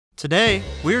Today,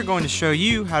 we are going to show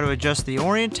you how to adjust the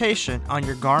orientation on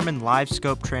your Garmin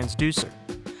LiveScope transducer.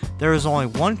 There is only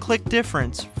one click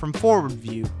difference from forward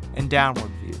view and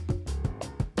downward view.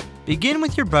 Begin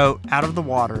with your boat out of the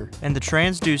water and the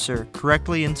transducer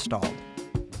correctly installed.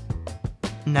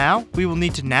 Now, we will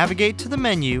need to navigate to the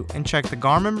menu and check the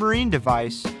Garmin Marine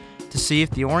device to see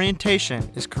if the orientation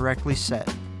is correctly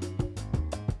set.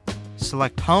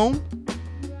 Select Home,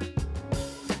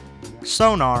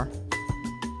 Sonar,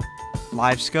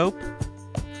 LiveScope,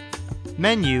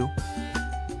 Menu,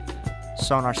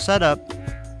 Sonar Setup,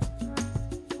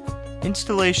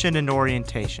 Installation and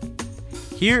Orientation.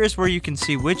 Here is where you can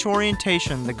see which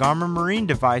orientation the Garmin Marine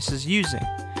device is using.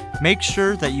 Make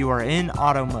sure that you are in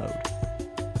auto mode.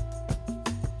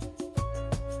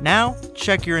 Now,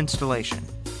 check your installation.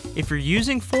 If you're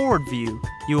using forward view,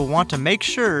 you will want to make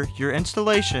sure your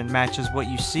installation matches what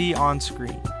you see on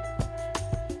screen.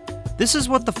 This is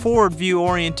what the forward view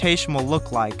orientation will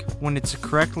look like when it's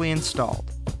correctly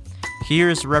installed. Here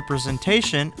is a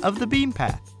representation of the beam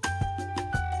path.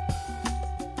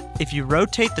 If you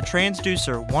rotate the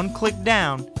transducer one click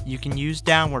down, you can use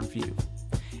downward view.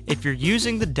 If you're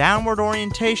using the downward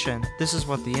orientation, this is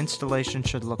what the installation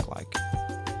should look like.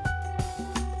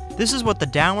 This is what the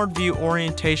downward view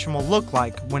orientation will look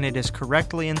like when it is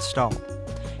correctly installed.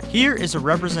 Here is a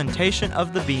representation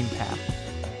of the beam path.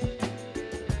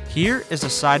 Here is a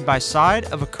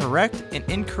side-by-side of a correct and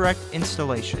incorrect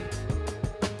installation.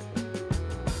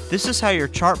 This is how your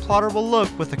chart plotter will look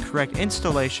with a correct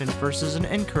installation versus an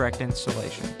incorrect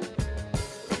installation.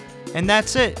 And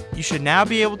that's it. You should now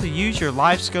be able to use your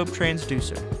LiveScope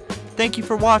transducer. Thank you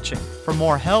for watching. For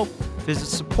more help, visit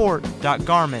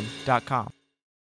support.garmin.com.